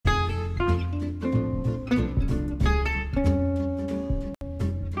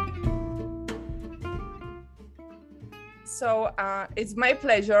It's my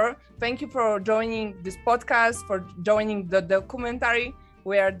pleasure. Thank you for joining this podcast, for joining the documentary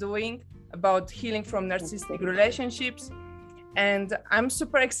we are doing about healing from narcissistic relationships. And I'm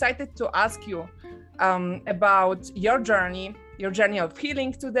super excited to ask you about your journey of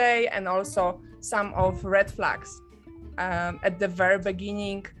healing today, and also some of red flags at the very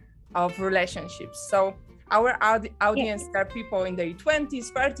beginning of relationships. So our audience are people in their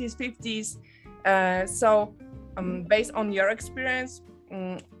 20s, 30s, 50s. Based on your experience,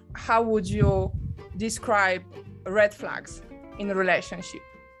 how would you describe red flags in a relationship?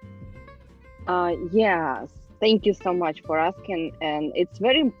 Yes, thank you so much for asking. And it's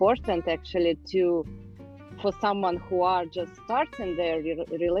very important actually for someone who are just starting their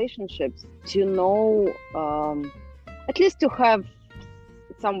relationships to know, at least to have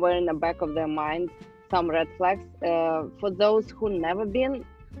somewhere in the back of their mind some red flags. For those who never been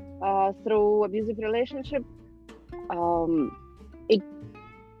through abusive relationship,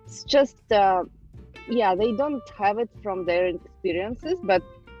 it's just they don't have it from their experiences, but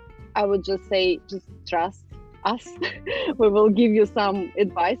I would just say, just trust us. We will give you some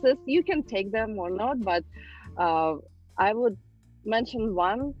advices. You can take them or not, but I would mention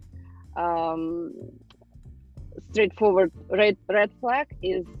one straightforward red flag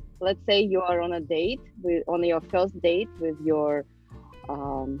is, let's say you are on a date, on your first date with your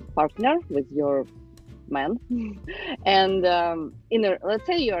partner, with your man, and let's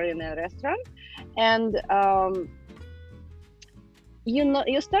say you're in a restaurant, and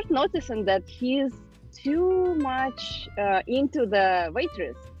you start noticing that he's too much into the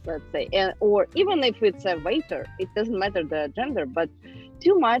waitress, let's say, or even if it's a waiter, it doesn't matter the gender, but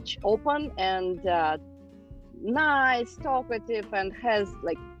too much open and nice, talkative, and has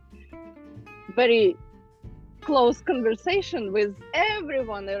like very close conversation with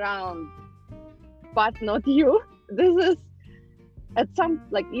everyone around, but not you. This is at some,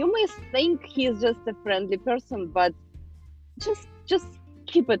 like, you may think he's just a friendly person, but just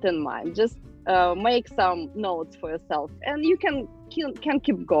keep it in mind. Just make some notes for yourself, and you can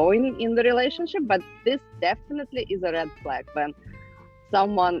keep going in the relationship. But this definitely is a red flag when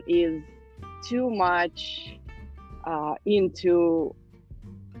someone is too much into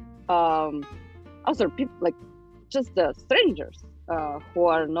other people, like just strangers who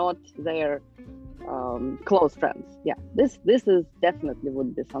are not their close friends. Yeah, this is definitely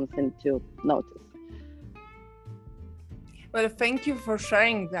would be something to notice. Well, thank you for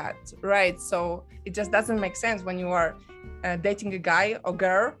sharing that. Right, so it just doesn't make sense when you are dating a guy or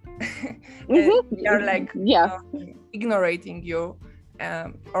girl, they are like ignoring you,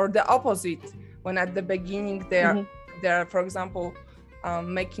 or the opposite, when at the beginning they are, for example,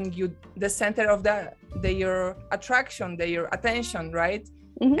 making you the center of their attraction, their attention, right?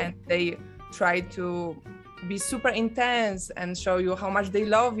 And they try to be super intense and show you how much they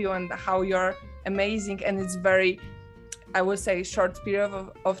love you and how you're amazing, and it's very, I would say, short period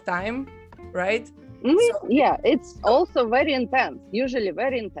of time, right? So, it's also very intense, usually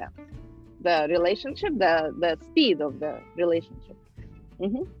very intense, the relationship, the speed of the relationship.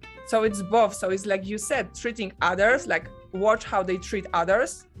 So it's both. So it's like you said, treating others, like watch how they treat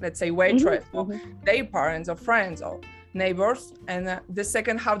others, let's say waitress, or their parents or friends or neighbors, and the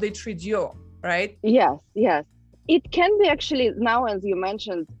second, how they treat you, right? Yes. It can be actually, now as you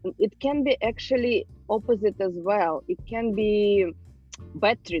mentioned, it can be actually opposite as well. It can be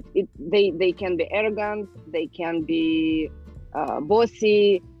bad treat. They can be arrogant, they can be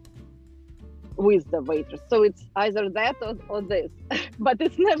bossy with the waitress. So it's either that or this, but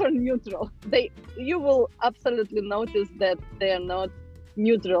it's never neutral. You will absolutely notice that they are not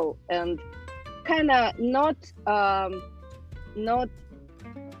neutral and kind of not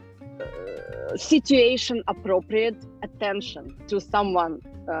situation appropriate attention to someone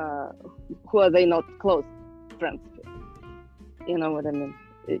who are they not close friends with. You know what I mean?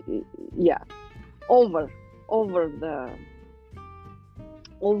 Yeah,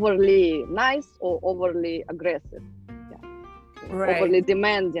 overly nice or overly aggressive, Right. Overly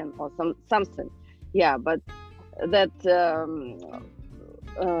demanding or something. Yeah, but that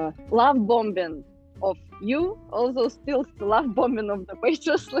love bombing of you, also still love bombing of the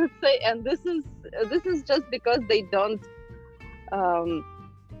waitress, let's say, and this is just because they don't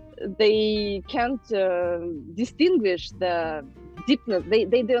they can't distinguish the deepness.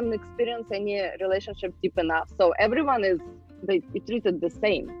 They don't experience any relationship deep enough, so everyone is treated the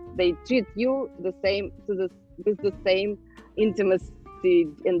same. They treat you the same with the same intimacy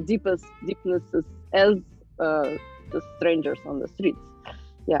and deepnesses as the strangers on the streets.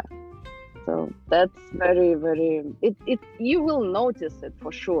 So that's very, very, it you will notice it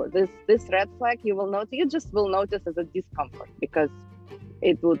for sure. This red flag, you just will notice as a discomfort, because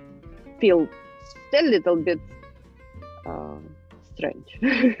it would feel a little bit strange.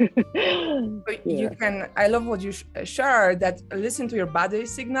 You can, I love what you share, that listen to your body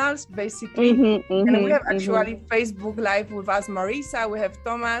signals, basically. And we have actually Facebook Live with us, Marisa, we have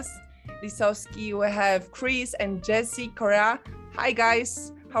Thomas Lisowski, we have Chris and Jesse Correa. Hi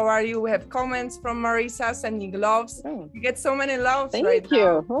guys, how are you? We have comments from Marisa sending loves. You get so many loves. Thank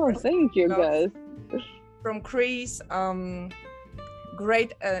you. Oh, thank you guys. From Chris,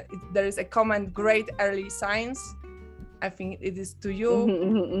 great, there is a comment, great early signs. I think it is to you.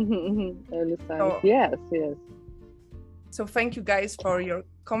 Early signs. Yes. So thank you guys for your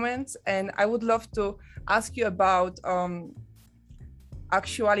comments, and I would love to ask you about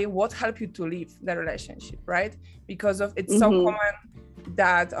actually what helped you to leave the relationship, right? Because of it's so common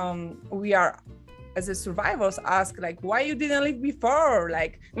that we are, as a survivors, ask like, why you didn't leave before?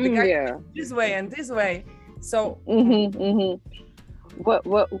 Like the guy this way and this way. So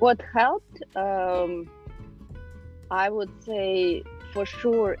what helped? I would say for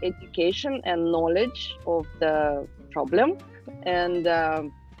sure education and knowledge of the problem, and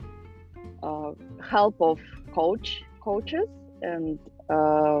help of coaches, and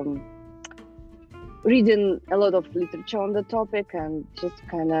reading a lot of literature on the topic, and just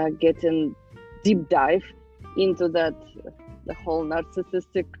kind of getting deep dive into that, the whole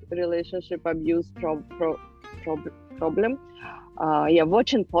narcissistic relationship abuse problem.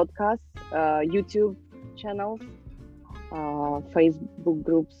 Watching podcasts, YouTube channels, Facebook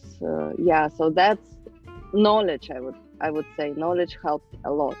groups. So that's knowledge. I would say knowledge helped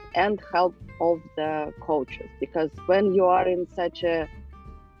a lot, and help of the coaches, because when you are in such an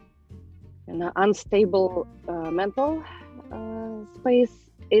unstable mental space,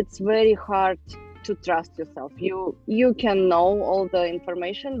 it's very hard to trust yourself. You can know all the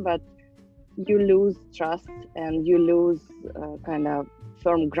information, but you lose trust, and you lose kind of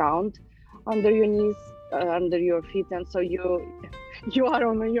firm ground under your knees, under your feet, and so you are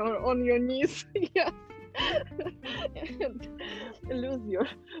on your knees. Yes. And lose your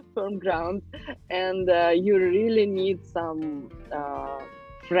firm ground, and you really need some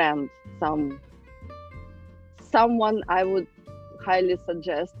friend, someone. I would highly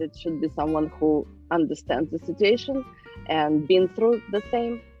suggest it should be someone who understands the situation and been through the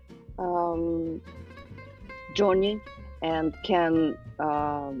same journey, and can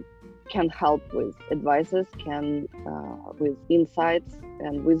help with advices, with insights,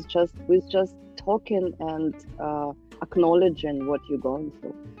 and with just talking and acknowledging what you're going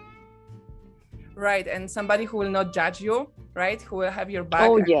through. Right, and somebody who will not judge you, right? Who will have your back.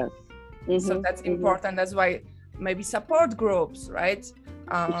 Oh, yes. So that's important. That's why maybe support groups, right?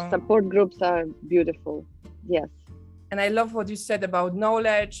 Support groups are beautiful. Yes. And I love what you said about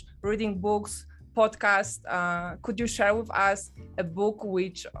knowledge, reading books, podcast. Could you share with us a book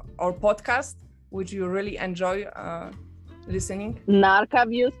or podcast which you really enjoy listening? Narc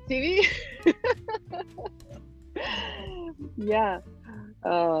Abuse TV.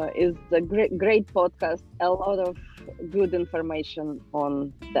 Is a great podcast. A lot of good information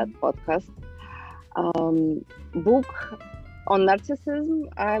on that podcast. Book on narcissism,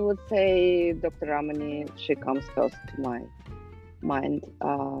 I would say Dr. Ramani. She comes first to my mind.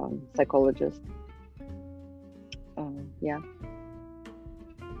 Psychologist.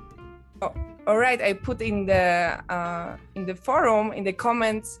 All right, I put in the forum, in the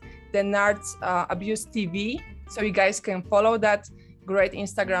comments, the Narc Abuse TV, so you guys can follow that great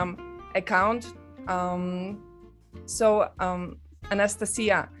Instagram account.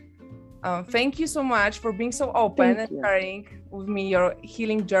 Anastasia, thank you so much for being so open and sharing with me your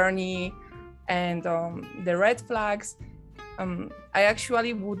healing journey and the red flags. I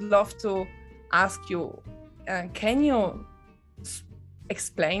actually would love to ask you, can you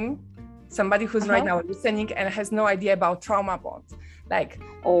explain, somebody who's right now listening and has no idea about trauma bond, like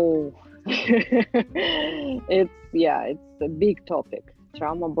it's a big topic.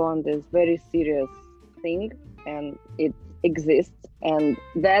 Trauma bond is very serious thing, and it exists, and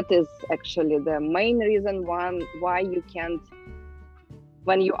that is actually the main reason why you can't,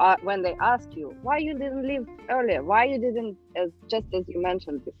 when they ask you why you didn't leave earlier, why you didn't, just as you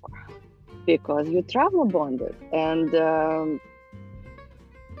mentioned before, because you trauma bonded. And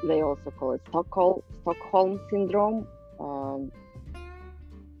they also call it Stockholm syndrome,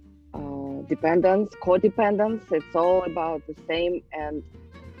 dependence, codependence. It's all about the same, and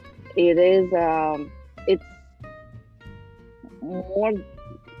it is it's more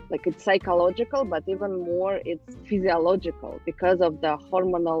like it's psychological, but even more it's physiological, because of the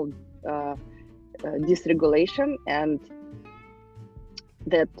hormonal dysregulation, and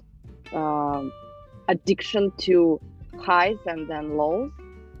that addiction to highs and then lows.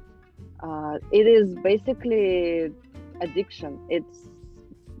 It is basically addiction.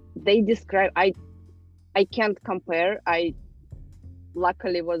 They describe, I can't compare. I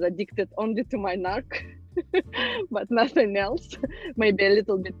luckily was addicted only to my narc, but nothing else. Maybe a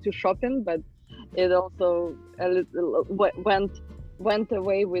little bit to shopping, but it also a little went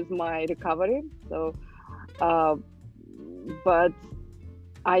away with my recovery. So, but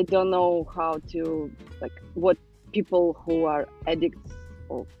I don't know how to, like, what people who are addicts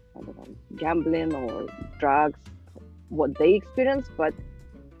of, I don't know, gambling or drugs, what they experience, but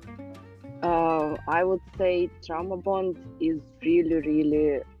I would say trauma bond is really,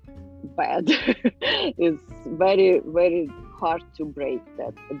 really bad. It's very, very hard to break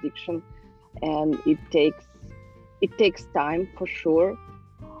that addiction, and it takes time for sure,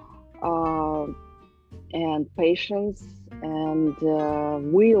 and patience, and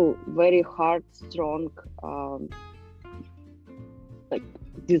will, very hard, strong, like,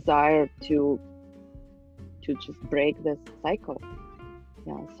 desire to just break this cycle.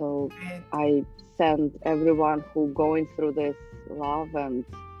 Yeah, so I send everyone who going through this love and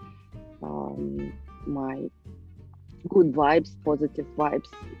my good vibes, positive vibes.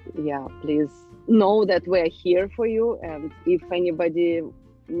 Yeah, please know that we're here for you, and if anybody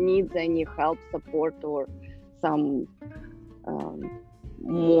needs any help, support, or some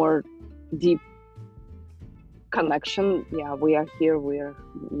more deep connection, yeah, we are here.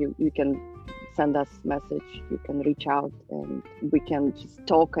 You can send us message, you can reach out, and we can just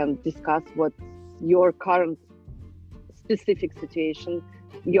talk and discuss what's your current specific situation,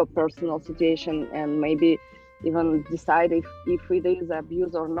 your personal situation, and maybe even decide if it is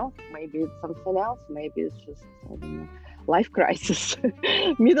abuse or not. Maybe it's something else. Maybe it's just, I don't know, life crisis,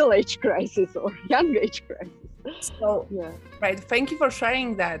 middle age crisis, or young age crisis. So, yeah, right. Thank you for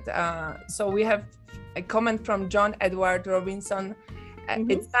sharing that. So we have a comment from John Edward Robinson.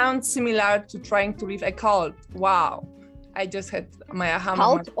 It sounds similar to trying to leave a cult. Wow. I just had my aha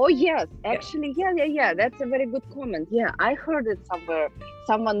moment. Oh yes, actually, yeah. That's a very good comment. Yeah, I heard it somewhere.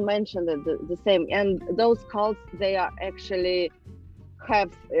 Someone mentioned it the same. And those cults, they are actually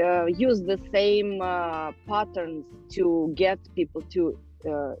have used the same patterns to get people to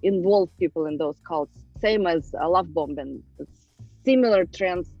involve people in those cults. Same as love bombing. Similar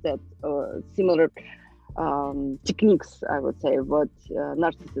trends that similar techniques, I would say, what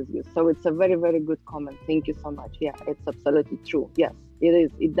narcissists use. So it's a very, very good comment. Thank you so much. Yeah, it's absolutely true. Yes, it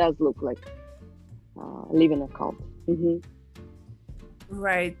is. It does look like living a cult.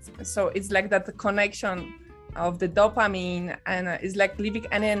 Right. So it's like that connection of the dopamine, and it's like living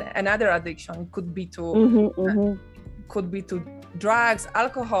another addiction. It could be to could be to drugs,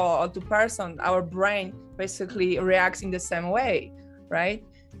 alcohol, or to person. Our brain basically reacts in the same way, right?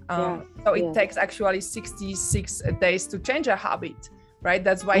 So it takes actually 66 days to change a habit, right?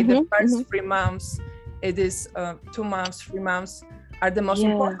 That's why the first 3 months, it is 2 months, 3 months are the most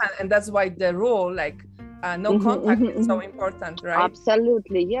important. And that's why the rule, like no contact is so important, right?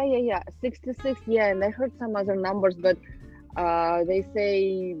 Absolutely. Yeah. 66. Yeah. And I heard some other numbers, but they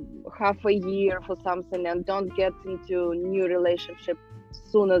say half a year for something, and don't get into new relationship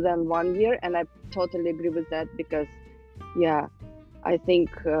sooner than 1 year. And I totally agree with that, because I think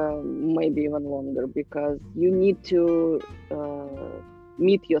maybe even longer, because you need to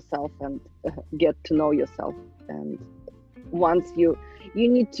meet yourself and get to know yourself. And once you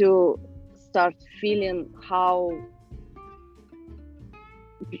need to start feeling how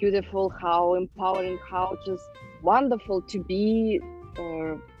beautiful, how empowering, how just wonderful to be,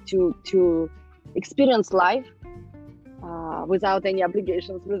 or to experience life without any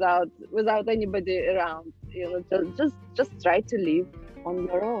obligations, without anybody around. You know, just try to live on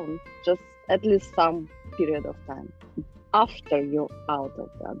your own, just at least some period of time after you're out of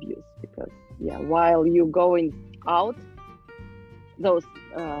the abuse. Because while you're going out, those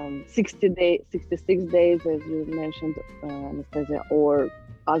 66 days, as you mentioned, Anastasia, or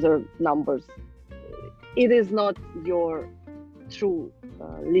other numbers, it is not your true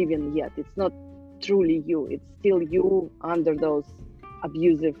living yet. It's not truly you. It's still you under those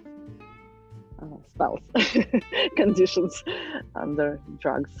abusive spells, conditions, under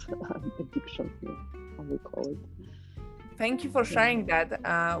drugs, addiction, how we call it. Thank you for sharing that.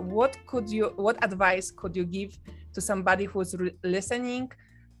 What advice could you give to somebody who's listening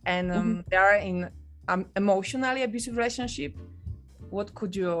and they are in emotionally abusive relationship? What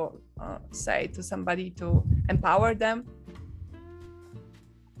could you say to somebody to empower them?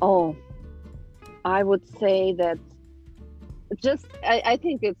 Oh, I would say that I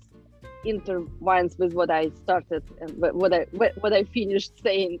think it's intertwines with what I started and what I finished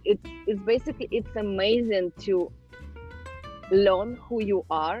saying. It's basically, it's amazing to learn who you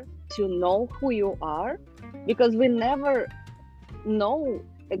are, to know who you are, because we never know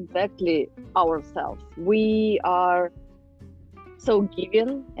exactly ourselves. We are so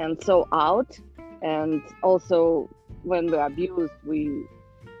giving and so out, and also when we're abused, we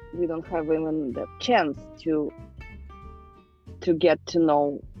don't have even the chance to get to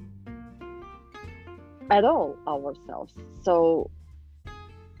know at all ourselves. So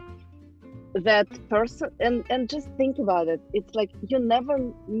that person, and just think about it, it's like you never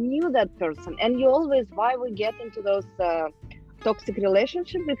knew that person, and you always, why we get into those toxic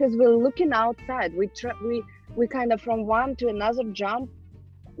relationships, because we're looking outside. We kind of from one to another jump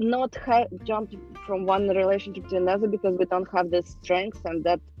from one relationship to another, because we don't have the strength and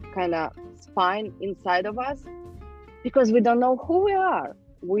that kind of spine inside of us, because we don't know who we are.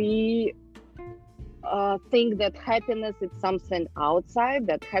 We think that happiness is something outside,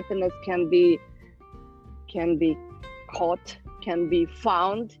 that happiness can be caught, can be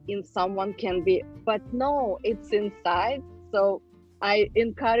found in someone, but no, it's inside. So I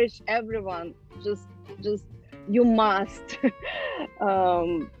encourage everyone, just you must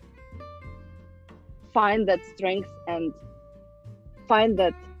find that strength and find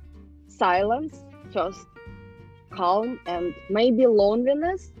that silence first, calm, and maybe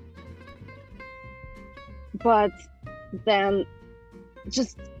loneliness, but then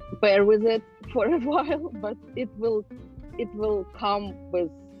just bear with it for a while. But it will come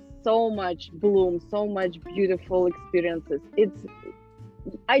with so much bloom, so much beautiful experiences.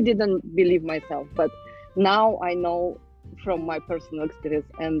 I didn't believe myself, but now I know from my personal experience,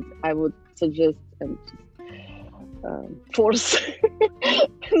 and I would suggest and force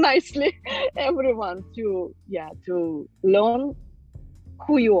nicely everyone to learn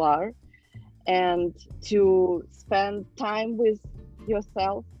who you are, and to spend time with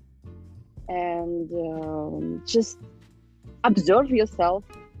yourself, and just observe yourself,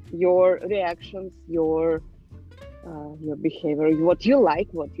 your reactions, your behavior, what you like,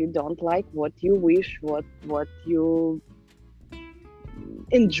 what you don't like, what you wish, what you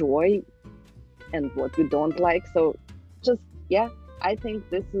enjoy, and what you don't like. So just I think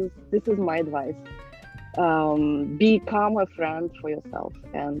this is my advice. Become a friend for yourself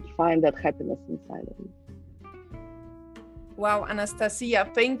and find that happiness inside of you. Wow, Anastasia,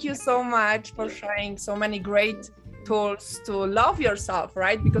 thank you so much for sharing so many great tools to love yourself,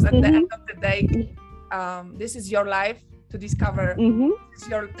 right? Because at the end of the day, this is your life to discover. This is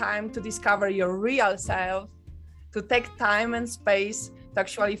your time to discover your real self, to take time and space to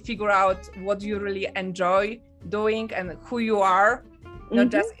actually figure out what you really enjoy doing and who you are, not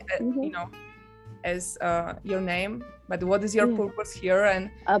just as your name, but what is your purpose here. And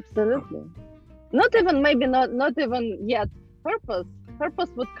absolutely, not even yet purpose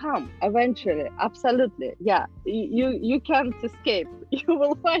would come eventually. Absolutely, you can't escape. You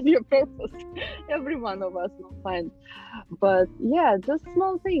will find your purpose. Every one of us will find, but just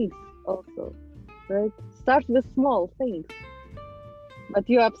small things also, right? Start with small things. But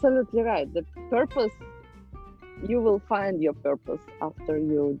you're absolutely right. The purpose, you will find your purpose after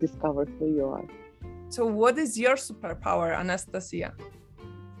you discover who you are. So what is your superpower, Anastasia?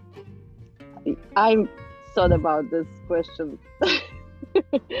 I thought about this question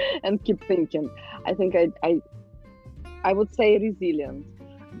and keep thinking. I think I would say resilient,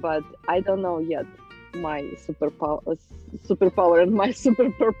 but I don't know yet my superpower and my super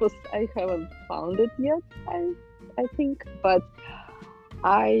purpose. I haven't found it yet, I think, but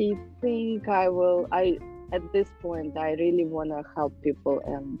I think I will. At this point, I really want to help people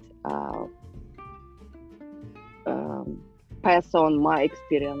and pass on my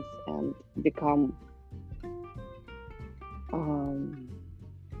experience and become.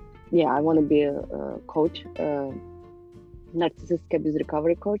 I want to be a coach, narcissistic abuse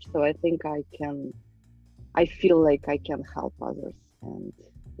recovery coach. So I think I feel like I can help others and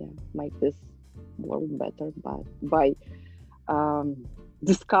make this world better by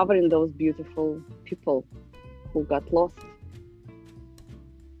discovering those beautiful people who got lost.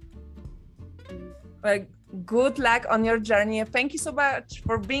 Well, good luck on your journey. Thank you so much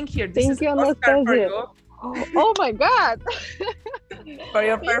for being here. Thank you, Anastasia. Oh my God. For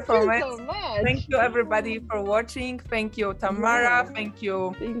your performance. Thank you so much. Thank you everybody for watching. Thank you, Tamara. Thank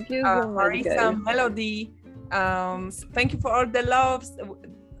you, so Marisa, Melody. Thank you for all the loves.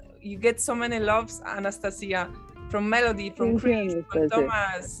 You get so many loves, Anastasia, from Melody, from Chris, from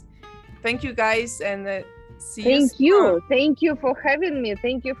Thomas. Thank you guys, and see you. Thank you. Thank you for having me.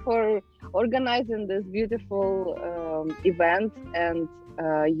 Thank you for organizing this beautiful event, and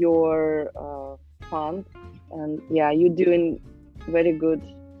your fund, and yeah, you're doing very good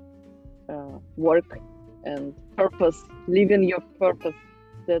work and purpose, living your purpose.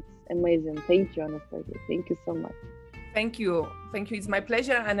 That's amazing. Thank you, Anastasia. Thank you so much. Thank you. It's my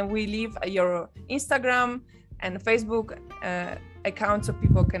pleasure. And we leave your Instagram and Facebook account so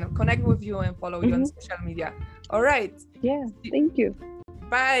people can connect with you and follow you on social media. All right. Yeah. Thank you.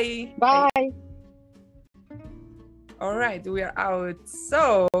 Bye. Bye. All right, we are out.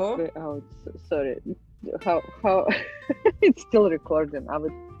 So we're out. Sorry. How it's still recording. I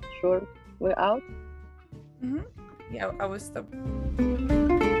was sure we're out. Yeah, I will stop.